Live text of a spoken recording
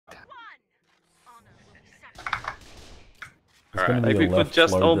Alright, Like we could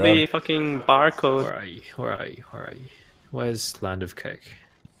just all be fucking barcode. where are you? Where are you? Where are you? Where's Land of Cake?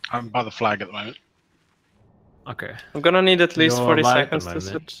 I'm by the flag at the moment. Okay. I'm gonna need at least You're 40 live at the seconds to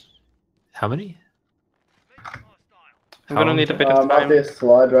switch. moment. How many? I'm gonna need a bit of Might be a time.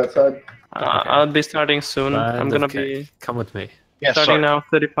 slide right side. I'll be starting soon. Land I'm of gonna Cake. be Come with me. Yeah, starting sorry. now,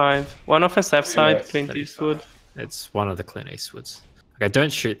 35. One of us left side, Yes. Clint 35. Eastwood. It's one of the Clint Eastwoods. Okay,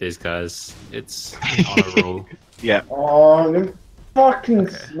 don't shoot these guys. It's an honor rule. Yeah. Oh, you fucking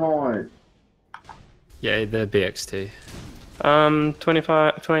Okay. snipe. Yeah, they're BXT.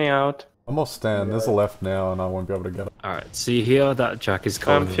 25, 20 out. I'm off stand. There's a left now, and I won't be able to get it. Alright, so you hear that Jack is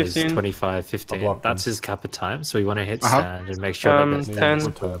calling his 15. 25, 15. blocked That's him. his kappa time, so we want to hit Uh-huh. stand and make sure that there's 10. no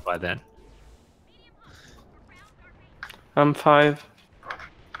return by then. 5.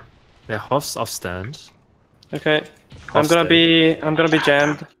 Yeah, Hof's off stand. Okay. I'm Hof's gonna dead. be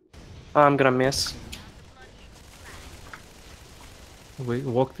jammed. I'm gonna miss. We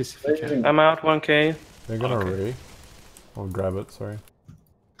walk this if you can. I'm out 1k. They're gonna Okay. re. I'll grab it, sorry.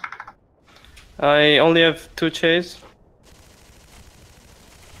 I only have 2 chase.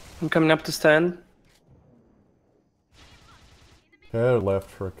 I'm coming up to stand. They're left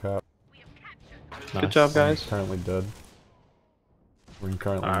for a cap. Good Nice. job, guys. Currently dead. We're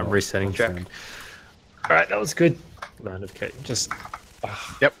currently Alright, I'm not resetting on Jack. stand. Alright, that was good. Land of Cake. Just.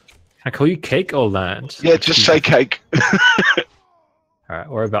 Yep. Can I call you Cake or Land? Yeah, just say cake. Alright,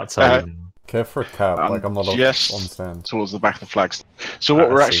 whereabouts are you? Care for a cap, like I'm not just on stand. towards the back of the flags. So what I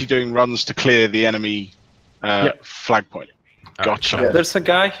we're see. actually doing runs to clear the enemy Yep. flag point. Gotcha. Yeah. There's a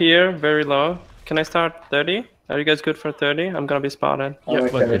guy here, very low. Can I start 30? Are you guys good for 30? I'm gonna be spotted. I'm Yep,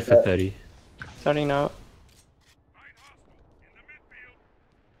 okay we're good with for that. 30. Starting now.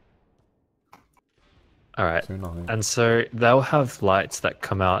 Alright, Soon, I think. and so they'll have lights that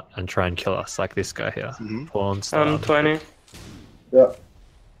come out and try and kill us, like this guy here. Mhm. Pawn star. 20. Yeah.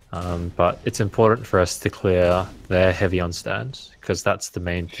 But it's important for us to clear their heavy on stand, because that's the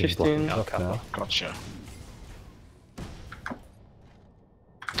main thing 15. blocking our Left cover. now. Gotcha.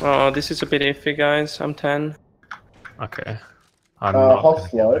 Oh, this is a bit iffy, guys. I'm 10. Okay. I'm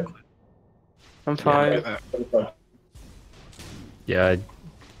Hof's gonna- low. I'm Get 5. that. 25. Yeah,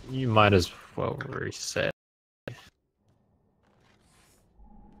 you might as well reset.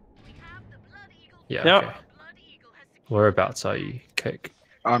 Yeah, Yep. okay. Whereabouts are you, Cake?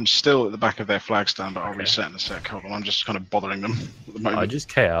 I'm still at the back of their flag stand, but I'll Okay. reset in a sec. Hold on, I'm just kind of bothering them at the I moment. just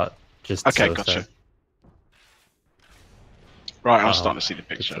K out. Just Okay, so gotcha. that- Right, I'm Oh, starting to see the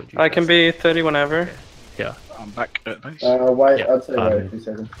good picture. for you I can guys. be 30 whenever. Yeah, I'm back at base. Wait, Yeah, I'd say wait a few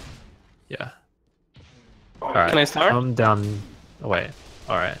seconds. yeah. Alright. Can I start? Come down. Oh, wait.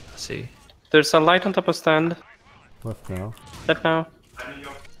 Alright, I see. There's a light on top of stand. Left now. Left now.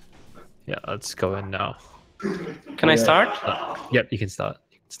 Yeah, let's go in now. Can I start? Yep, you can start.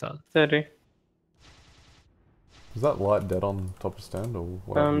 You can start. 30. Is that light dead on top of stand or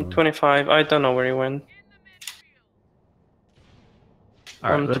what? happened? 25. I don't know where he went.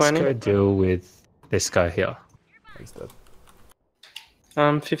 Alright, let's 20. go deal with this guy here. He's dead.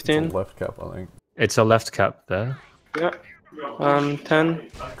 It's 15. a left cap, I think. It's a left cap there. Yeah. 10.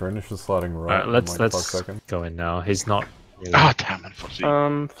 Greenish is sliding right. Alright, in let's like 5 seconds. go in now. He's not. Really... Ah, damn,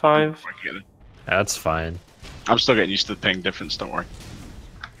 unfortunately. 5. That's fine. I'm still getting used to the ping difference, don't worry.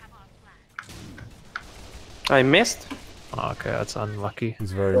 I missed. Oh, okay, that's unlucky.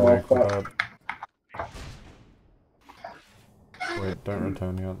 He's very Oh, weak with fuck. that. Wait, don't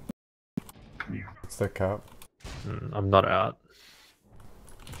return yet. It's their cap. I'm not out.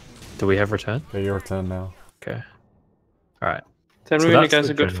 Do we have return? Yeah, you return now. Okay. Alright. Then So really that's guys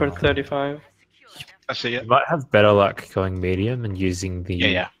the are good for general. 35. I see You it. might have better luck going medium and using the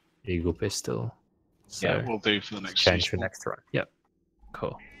Yeah. Eagle pistol. So Yeah, we'll do for the next change for season. next run. Yep.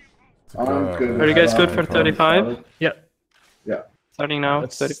 Cool. It's a I'm guy- good. Are you guys good with for that. 35? Yep. Yeah. Starting now,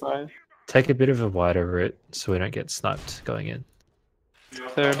 Let's- 35. Take a bit of a wider route so we don't get sniped going in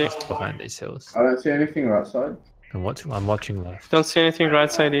 30. behind these hills. I don't see anything right side. And I'm watching left. Don't see anything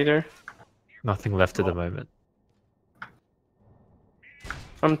right side either. Nothing left at the moment.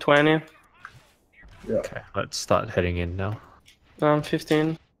 I'm 20. Okay, let's start heading in now.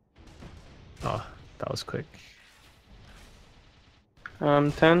 15. Oh, that was quick.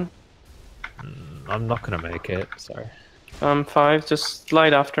 10. I'm not gonna make it. Sorry. 5. Just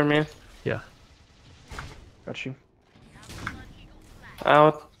slide after me. Yeah. Got you.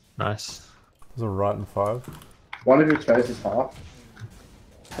 Out. Nice. There's a right and 5. One of your chase is half.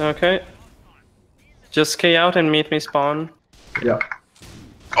 Okay. Just K out and meet me spawn. Yeah.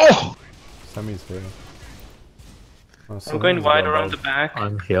 Oh! Semi's here. I'm going wide around the back.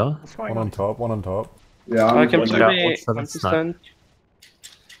 I'm here. One on top, one on top. Yeah, I I'm can watch out, probably watch for that snipe. understand.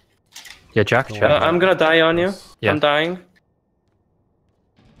 Yeah, Jack. I'm gonna die on you. Yeah. I'm dying.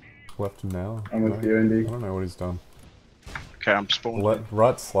 Left him now. I'm with No? you, I Andy. don't know what he's done. Okay, I'm spawned.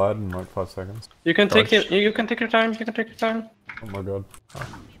 Right slide in like 5 seconds. You can take Dodge. it. You can take your time. You can take your time. Oh my god.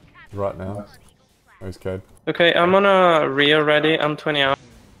 Right now. Oh, he's Cade. Okay, I'm on a rear ready. I'm 20 out.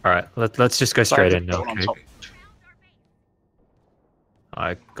 Alright, let's just go straight in now. Got one on top.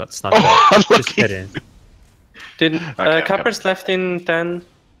 I got sniped Oh, out. Just unlucky. get in. Did Okay, Capper's left in 10?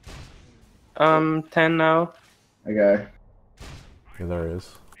 10 now. Okay. Yeah, there he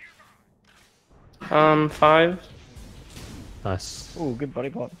is. 5. Nice. Ooh, good body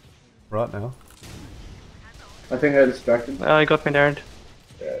pop. Right now. I think I distracted. I got me there.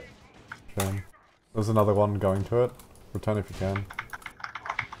 Okay. There's another one going to it. Return if you can.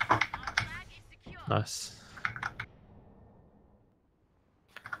 Nice.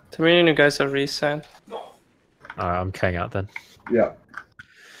 To me, you guys are reset. Alright, I'm Kang out then. Yeah.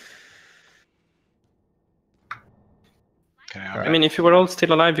 Okay, I mean, if you were all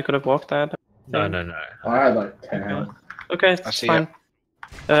still alive, you could have walked that. No. I had like 10 health. Okay, I it's see fine.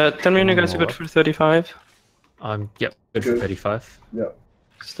 Tell me when you guys are good Alright. for 35. Yep, good for Good. 35. Yep.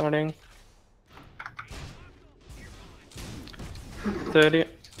 Starting. 30.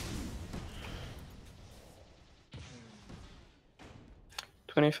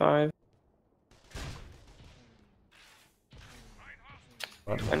 25.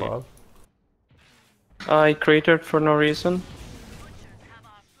 Right in Any- 5. I cratered for no reason.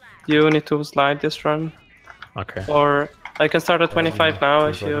 You need to slide this run. Okay. Or I can start at 25 now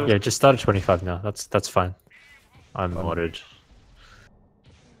if you... Yeah, just start at 25 now. That's fine. I'm ordered.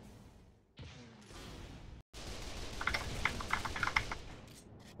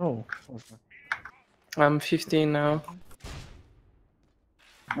 Oh, I'm 15 now.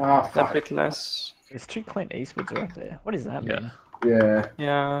 Ah, A fuck. bit less. there's 2 Clint Eastwoods right there. What does that Yeah. mean? Yeah.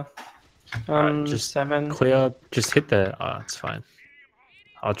 Yeah. Alright, just 7. Clear. Just hit there. Oh, it's fine.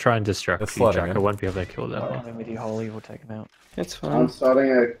 I'll try and distract They're you, sliding Jack. in. I won't be able to kill I'm them. in with you, Holy. We'll take him out. It's I'm fine.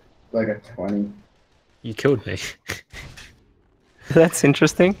 starting at like a 20. You killed me. That's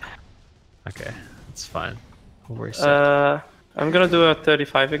interesting. Okay, it's fine. We'll reset. I'm gonna do a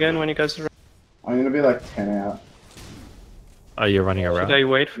 35 again when you guys are... I'm gonna be like 10 out. Oh, you're running around? Should I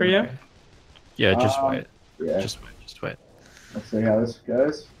wait for you? Yeah, just wait. Yeah. Just wait. Let's see how this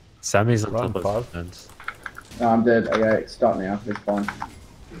goes. Sammy's on Run top 5. of turns. No, I'm dead. Okay, start now. It's fine.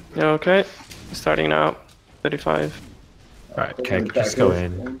 Yeah, okay. Starting now. 35. Alright, okay, just go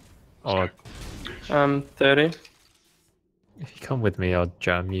in. Or 30. if you come with me, I'll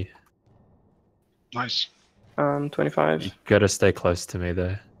jam you. Nice. 25. You gotta stay close to me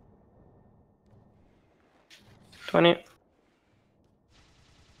though. 20.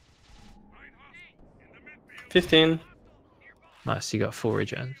 15. Nice, you got full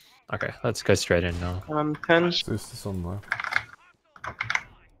regen. Okay, let's go straight in now. 10. Zeus is on there.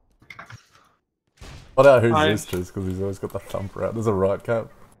 I don't know who 5. Zeus is because he's always got the thumper out. There's a right cap.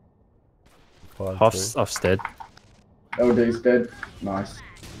 5, Offstead. LD's dead. Nice.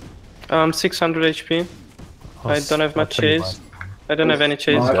 600 HP. I don't have much chase. I don't have any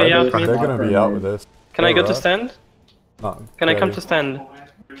chase. No, Can you help They're me? gonna be out with this. Can I go to Right. stand? No. Can I come yeah, to stand?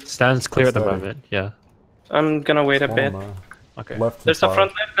 Stands clear at the Offstead. moment, yeah. I'm gonna wait a Oh, bit. no. Okay. Left and There's a 5.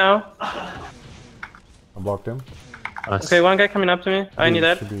 front left now. I blocked him. Nice. Okay, one guy coming up to me. I need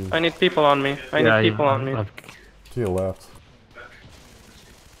that. should be- I need people on me. I need people on me. To your left.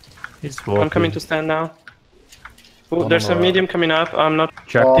 He's walking. I'm coming to stand now. Ooh, One there's on a the medium coming up. I'm not.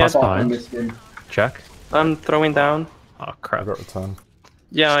 Jack, Oh, yes, fuck, I behind. missed him. Jack. I'm throwing down. Oh I crap. got return.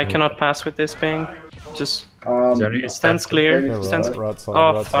 Yeah, I cannot pass with this ping. Just Is there any stands clear. Yeah, Stands right, right side,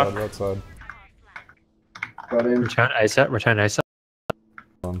 Oh, right fuck. side, right side. Got him. Return ASAP, return ASAP.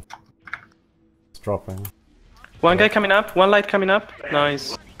 It's dropping. One guy coming up. One light coming up.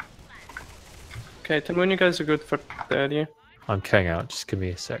 Nice. Okay, tell me when you guys are good for 30. I'm Kang out, just give me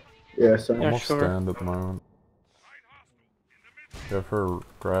a sec. Yeah, so I'm Yeah, off sure. stand at the moment. Go for a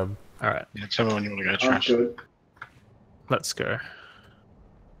grab. Alright, Yeah, tell me when you want to go I'm trash. good. let's go.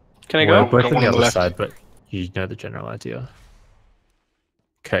 Can I We're go? both Got on one the on the other left. side, but you know the general idea.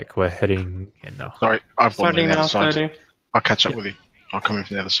 Okay, we're heading in now. Sorry, I've one on Starting the now. other side. 30. I'll catch up with you. I'll come in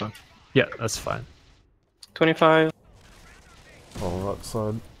from the other side. Yeah, that's fine. 25. Oh, right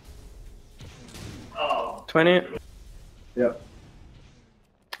side. 20. Yep.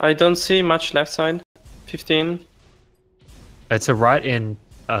 I don't see much left side. 15. It's a right in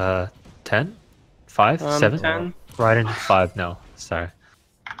 10? 5? 7? 10. Right in 5 now. Sorry.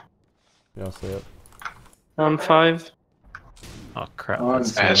 Yeah, I see it. 5. Oh crap. Oh,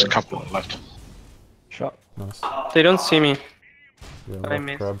 that's- There's a couple left. Shot. Nice. They don't see me. Yeah, I left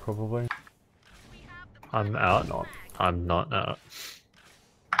missed. grab probably. I'm out. Not. I'm not out.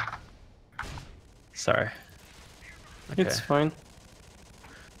 Sorry. Okay. It's fine.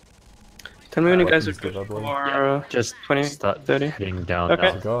 Tell me when you guys are Weapons good delivery. for Just 20, start 30. heading down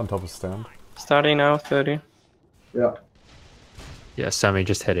Okay. now. Go on top of stand. Starting now, 30. Yeah. Yeah, Sammy,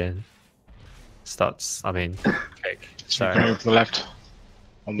 just head in. Starts. I mean, cake. So you Sorry. go to the left.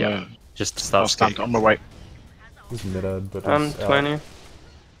 On Yeah. the Just I'll starts stand cake. on my way. He's mid-ed, but I'm he's out. 20.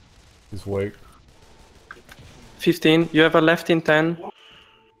 He's weak. 15. You have a left in 10.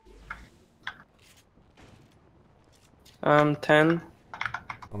 10.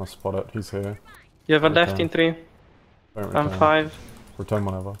 I'm gonna spot it. He's here. You have a Return. left in 3. Don't I'm return. 5. Return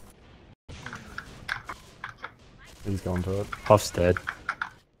whenever. He's going to it. Hoff's dead.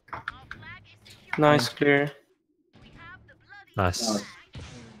 Nice, clear. Nice. Nice.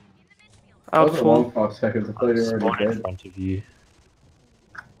 That Out was a long full. 5 seconds. I thought you were Spawn already in dead. front of you.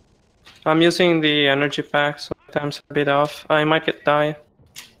 I'm using the energy pack, sometimes a bit off. I might die.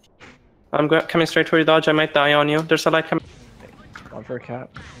 I'm coming straight for your dodge. I might die on you. There's a light coming. One for a cat.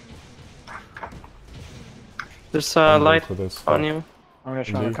 There's a I'm light for this. on you. I'm gonna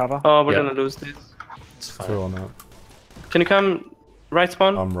try and Indeed. recover. Oh, we're Yeah. gonna lose this. It's fine. 2 on that. Can you come right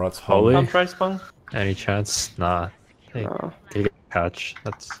spawn? I'm right spawn. Holy. Come right spawn? Any chance? Nah. Hey, No. can you get a patch?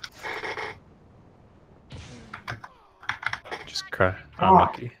 That's just cry.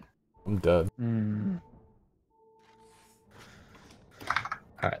 Unlucky. I'm dead. Hmm.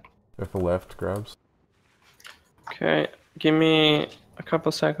 Alright. Go for left grabs. Okay, give me a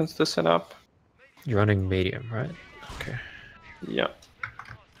couple seconds to set up. You're running medium, right? Okay. Yeah.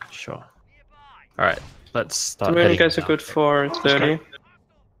 Sure. Alright. Let's start. Tell me when you heading guys are down. good for 30.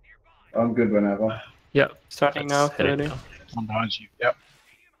 I'm good whenever. Yep. Starting now, let's head in 30. now. I'm behind you. Yep.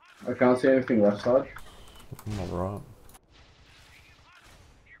 I can't see anything left side. I'm not right.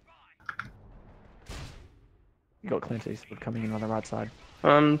 You got Clint Eastwood coming in on the right side.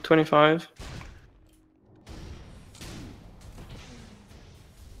 25.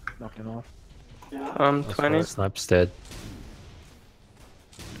 Knocked him off. 20. Snipe's dead.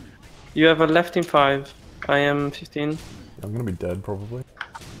 You have a left in 5. I am 15. I'm gonna be dead probably.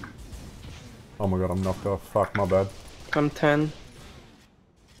 Oh my god, I'm knocked off. Fuck, my bad. I'm 10.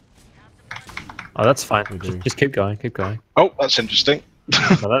 Oh, that's fine. You do. Just keep going. Keep going. Oh, that's interesting.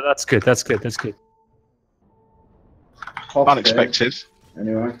 No, that's good. That's good. That's good. Hoff's Unexpected. dead,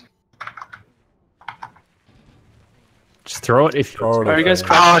 Anyway. Just throw it if you. Throw it Are you guys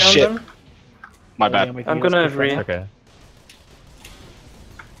okay. Ah, crouching shit. on them? My Holy, bad. with I'm you, gonna let's go for re- that. Okay.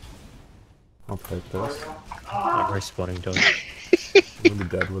 I'll take this. I'm respawning, dog. I'm gonna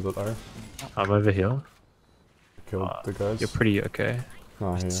be dead with it though. I'm over here. Killed the guys. You're pretty okay.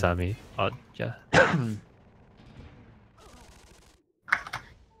 Oh, here. Sammy. Oh, yeah.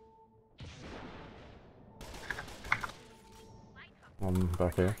 I'm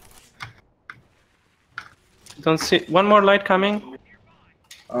back here. Don't see. One more light coming.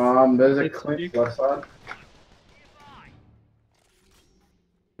 There's a It's Clint big. left side.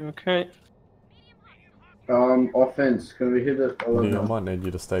 Okay. Offense. Can we hit it? Yeah, I 11? might need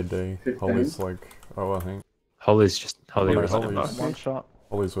you to stay D. 15. Holly's like, oh, I think. Holly's just. Holly no, was Holly's- above. One shot.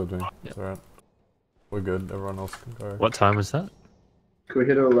 Holly's with me. Yeah. It's alright. We're good. Everyone else can go. What time was that? Can we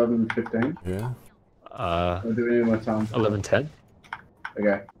hit it 11:15? Yeah. Or do we need more time? 11:10.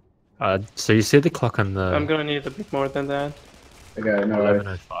 Okay. So you see the clock on the I'm gonna need a bit more than that. Okay, no worries.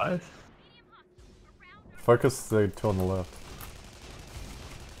 11:05. Focus the two on the left.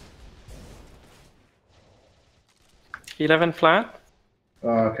 11 flat. Oh,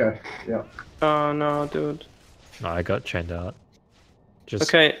 okay. Yeah. Oh no, dude. No, I got chained out. Just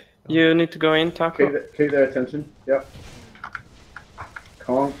Okay, you need to go in, Taco. Keep their attention. Yep.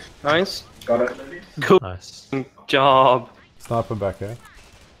 Conk. Nice. Got it. Good nice. job. Sniper back here.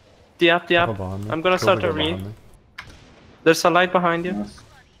 Yep, Couple yep. behind me. I'm gonna Kill start the a guy read. behind me. There's a light behind you. Nice.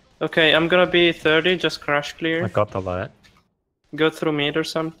 Okay, I'm gonna be 30, just crash I clear. got the light. Go through mid or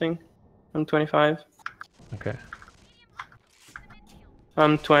something. I'm 25. Okay.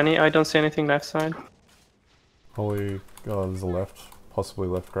 I'm 20. I don't see anything left side. Holly, there's a left. Possibly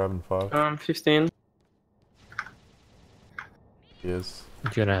left grab in 5. 15. Yes.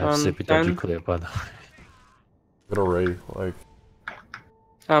 You're gonna have super dodgy 10. clear by the way. It'll re, like,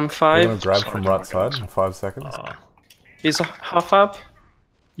 I'm we're 5. gonna grab Sorry, from don't right worry, side guys. in 5 seconds. Oh. He's half up.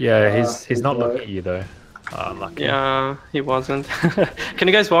 Yeah, he's he's not low. looking at you though. Oh, unlucky. Yeah, he wasn't. Can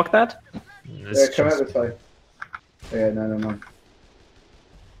you guys walk that? It's Yeah, come out just- this way. Yeah, no.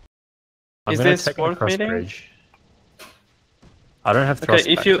 I'm Is gonna this take him worth across meeting? bridge. I don't have thrust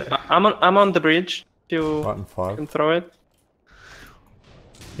Okay, if back you, there. I'm on the bridge. you Right in 5. can throw it.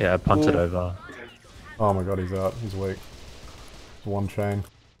 Yeah, I punted Ooh. over. Oh my god, he's out. He's weak. One chain.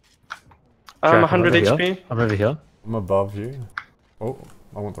 I'm Jack, 100 over HP. Here. I'm over here. I'm above you. Oh,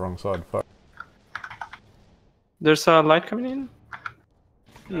 I went the wrong side. Fuck. There's a light coming in?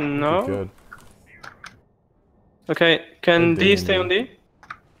 You're No? good. Okay, can Stay D D stay and on D?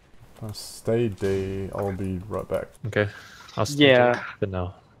 Stay D. I'll be right back. Okay. I'll stay Yeah. dead for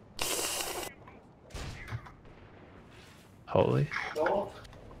now. Holy.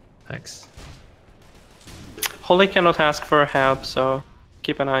 Thanks. Holy cannot ask for help, so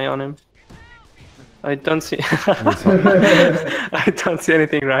keep an eye on him. I don't see. I don't see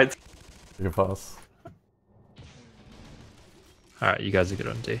anything right. You can pass. Alright, you guys are good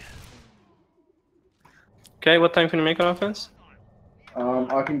on D. Okay, what time can you make an offense?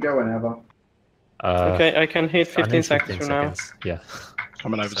 I can go whenever. Okay, I can hit I 15 need seconds from now. Yeah.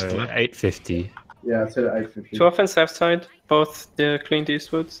 Coming over to So the left. 850. Yeah, it's at 8:50. 2 offense left side, both the Clint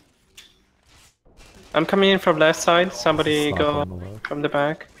Eastwoods. I'm coming in from left side. Somebody Sniper go on the left. from the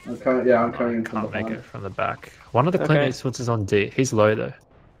back. I'm coming. Yeah, I'm coming in from Can't make behind. it from the back. One of the Clint Okay. Eastwoods is on D. He's low though.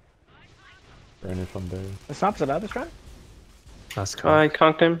 Drainage on D. The snipers allowed this round? That's cool. I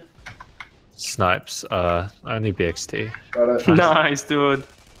conked him. Snipes. Only BXT. Got it. Nice, dude.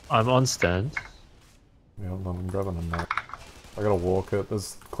 I'm on stand. Yeah, hold on, I'm grabbing a knife. I gotta walk it.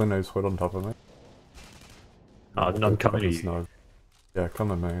 There's Clint Eastwood on top of me. I'm coming to There's you. no- Yeah, come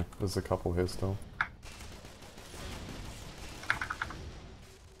to me. There's a couple here still.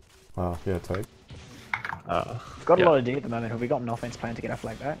 Yeah, take. We've got Yeah. a lot of D at the moment. Have we got an offense plan to get our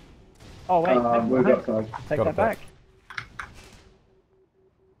flag back? Oh wait, We've no, got five. take got that it back. back.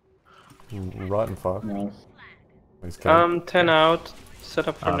 Right in 5. Nice. He's carried. 10 out. Set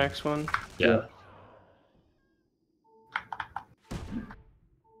up for next one. Yeah.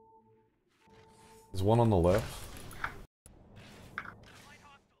 There's one on the left.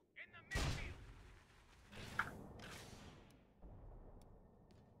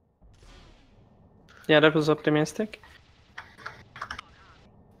 Yeah, that was optimistic.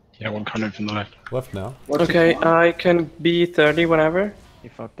 Yeah, one coming from the left. Left now. What's Okay, your plan? I can be 30 whenever. You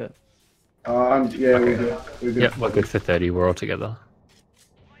fucked it. Yeah, we're good. We're good. Yep, we're good for 30. We're all together.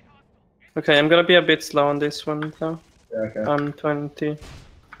 Okay, I'm gonna be a bit slow on this one though. Yeah, okay. I'm 20.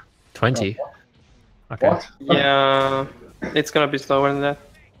 20. Okay. What? Yeah, it's gonna be slower than that.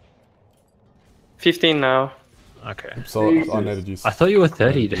 15 now. Okay. So Jesus. I needed you. I thought you were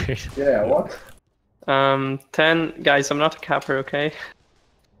 30, dude. Yeah, what? 10. Guys, I'm not a capper, okay?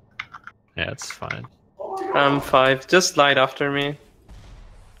 Yeah, it's fine. I'm 5. Just slide after me.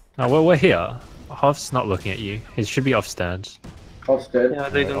 No, we're here. Hof's not looking at you. He should be off stand. Hofstad. Yeah,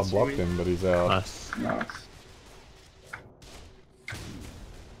 they I don't see blocked me. him, but he's out. Nice. Nice.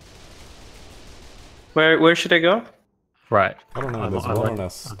 Where should I go? Right. I don't know. I'm- There's I'm one on- on our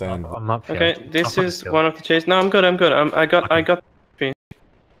stand. I'm up here. Okay, this I'll is put one of the chase. No, I'm good. I'm good. I got Okay. 3.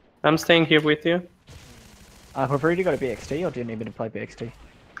 I'm staying here with you. Have we already got a BXT, or do you need me to play BXT?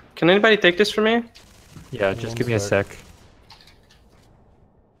 Can anybody take this from me? Yeah, just One give me a sec. sec.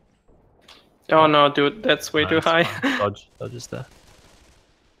 Oh no, dude, that's way No, too it's high. fine. Dodge is there.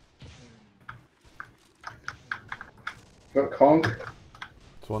 Got conk.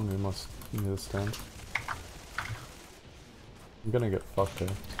 There's one who must near the stand. I'm gonna get fucked here.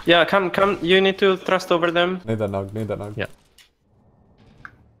 Yeah, come. You need to thrust over them. Need that nug. Need that nug. Yeah.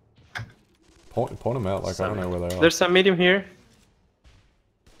 Point him out. Like I don't know where they are. There's a medium here.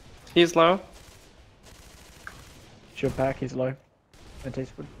 He's low. Shield back, he's low. Clint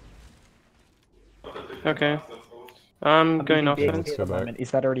Eastwood. Okay. I'm I'm going using offense. BXT at Go the back. moment.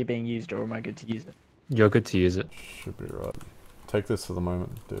 Is that already being used, or am I good to use it? You're good to use it. Should be right. Take this for the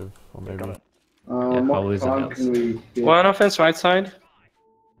moment, Div. Or maybe. Got it. I'll What lose time it. can we get? One offense right side.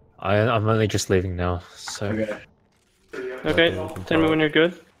 I'm only just leaving now, so Okay. Okay, you can tell me try when it. you're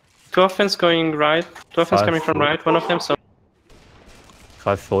good. 2 offense going right. 2 offense coming from 5-4. right. One of them. So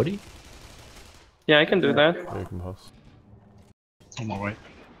 540. yeah, I can do that. Yeah, you can pass. On my way.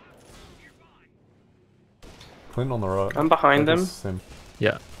 Clint on the right. I'm behind them. Focus him.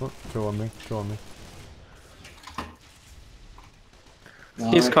 Yeah. Oh, two on me. Two on me.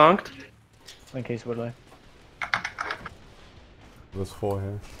 He's Nice. conked. Clint Eastwood low. There's 4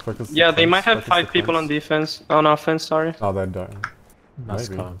 here. Focus the Yeah, they might flanks, have focus the 5 people on flanks. defense. On offense, sorry. No, they don't. Nice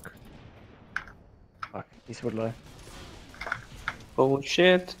Maybe. conk. Fuck, Eastwood low.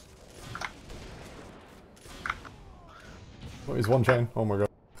 Bullshit. Oh, he's one chain. Oh my god.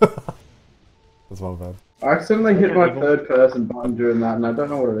 That's my bad. I accidentally hit my third person button during that, and I don't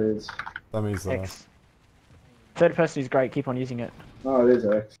know what it is. That means X. Third person is great, keep on using it. No, it is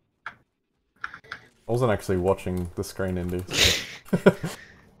X. I wasn't actually watching the screen, Indy. So.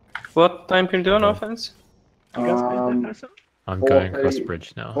 What time can you do on offense? You guys play third person? I'm going 4:30 across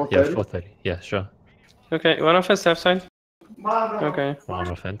bridge now. 4:30? Yeah, 4:30. Yeah, sure. Okay, one offense left side. Okay, One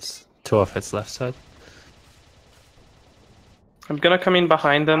offense. Two offense left side. I'm gonna come in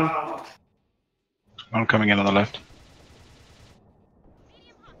behind them. I'm coming in on the left.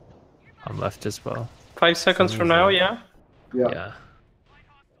 I'm left as well. 5 seconds from now, yeah? Yeah. Yeah.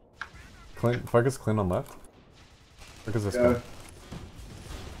 Clint, focus Clint on left. Focus this Go. guy.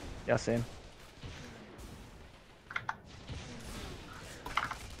 Yeah, same.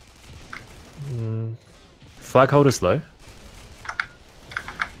 Flag holder's low.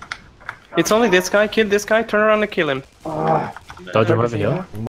 It's only this guy. Kill this guy. Turn around and kill him. Ah, Dodge him over here.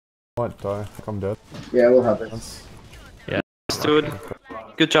 Might die. I think I'm dead. yeah, we'll have this. That's Dude,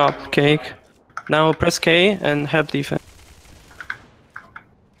 good job, Cake. Now press K and help defense.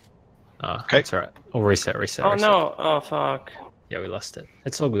 Ah, Okay. it's alright. We'll reset. Oh reset. no! Oh fuck. Yeah, we lost it.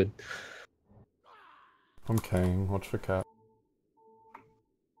 It's all good. I'm Kane. Watch for cat.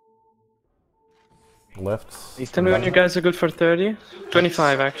 Left. East Tell me when right. you guys are good for 30.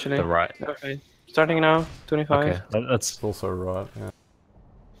 25 actually. The right. Okay. Starting now. 25. Okay, let's It's also right. Yeah.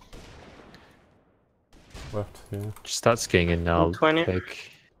 Left here. just start skiing in now. 20.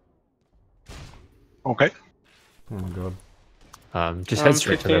 Take, Okay. Oh my god. just head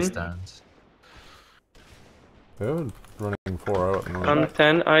straight to their 15. stands. They're running 4-0 at the moment.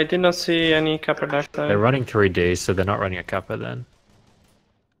 10. I did not see any kappa left They're side. running 3D, so they're not running a kappa then.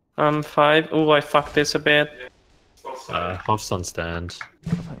 5. Oh, I fucked this a bit. Hof's on stand.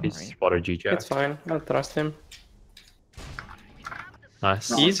 He's spotted you, Jack. It's fine. I'll trust him.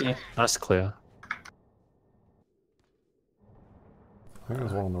 Nice. Easy. Nice clear. I think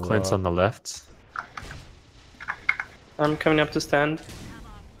there's one on the Clint's right. on the left. I'm coming up to stand.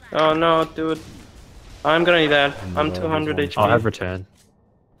 Oh no, dude. I'm gonna need that. I'm there's 200 one. HP. I'll have return.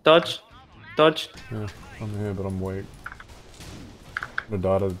 Dodge. Dodge. Yeah, I'm here, but I'm weak. I'm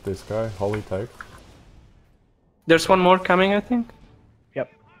gonna die to this guy. Holly, take. There's one more coming, I think.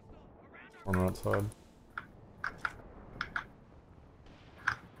 Yep. On right side.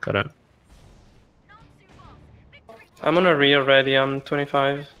 Got it. I'm on a rear ready. I'm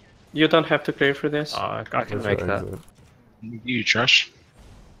 25. You don't have to clear for this. I can There's make your that. exit. You trash.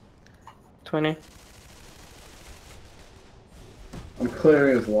 20. I'm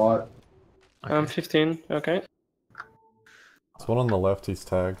clearing his lot. I'm 15. Okay. There's one on the left, he's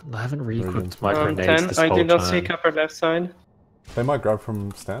tagged. I haven't re-equipped Brilliant. my grenades 10. this I whole did not see time. kappa left side. They might grab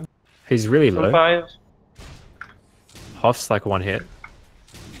from stand. He's really low. 5. Hof's like one hit.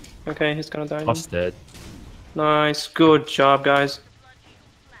 Okay, he's gonna die. Hof's dead. Nice. Good job, guys.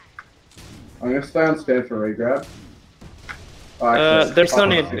 I'm gonna stay on stand for regrab. Oh, actually, it's There's no 5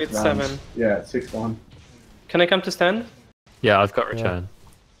 need. 6 It's rounds. 7. Yeah, it's 6-1. Can I come to stand? Yeah, I've got return.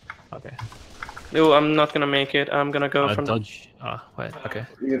 Okay. No, I'm not gonna make it. I'm gonna go from. Dodge. Ah, wait. Okay.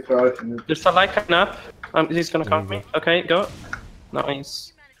 You can throw it in the... There's a light coming up. He's gonna count me. Okay, go.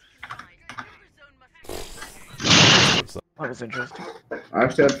 Nice. That was interesting. I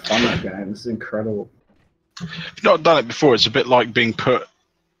actually had fun that game. This is incredible. If you've not done it before, it's a bit like being put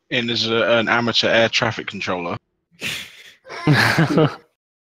in as an amateur air traffic controller.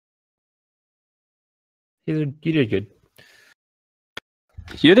 You did good.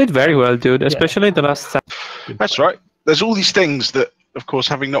 You did very well, dude. Especially the last time. That's right. There's all these things that, of course,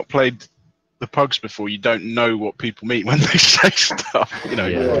 having not played the pugs before, you don't know what people mean when they say stuff. You know.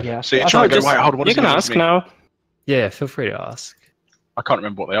 Yeah. Yeah. So you try to go, wait, hold on, what You does it can mean to ask me? now. Yeah, feel free to ask. I can't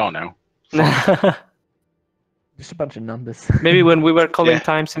remember what they are now. Just a bunch of numbers. Maybe when we were calling Yeah.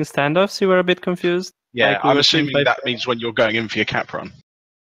 times in standoffs, you were a bit confused. Yeah, Like we I'm were assuming saying, that means when you're going in for your cap run.